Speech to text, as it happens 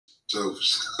So,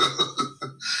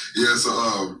 yeah, so,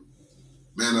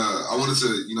 man, I wanted to,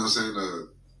 what I'm saying,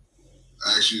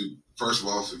 ask you, first of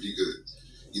all, if you could,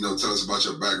 tell us about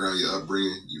your background, your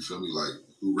upbringing, you feel me? Like,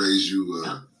 who raised you,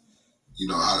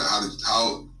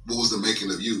 what was the making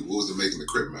of you? What was the making of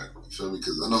Cripmac? You feel me?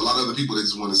 Because I know a lot of other people, they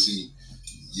just want to see,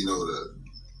 the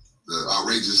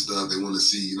outrageous stuff. They want to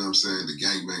see, you know what I'm saying, the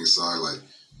gangbang side. Like,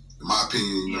 in my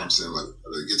opinion, you know what I'm saying, like,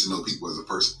 get to know people as a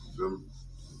person. You feel me?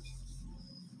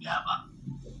 Yeah,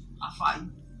 I fight.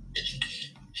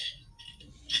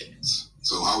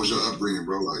 So how was your upbringing,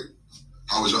 bro? Like,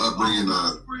 how was your upbringing?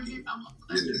 I'm gonna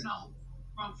let you know,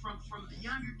 from the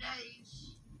younger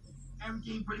days,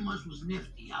 everything pretty much was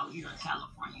nifty out here in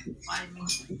California. You fight me?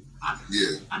 I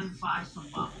didn't fight some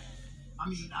bubble. I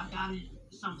mean, I got in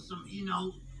some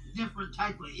different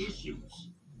type of issues.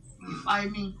 You fight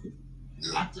me?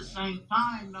 Yeah. At the same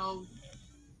time, though,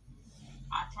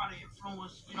 I try to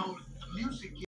influence, the music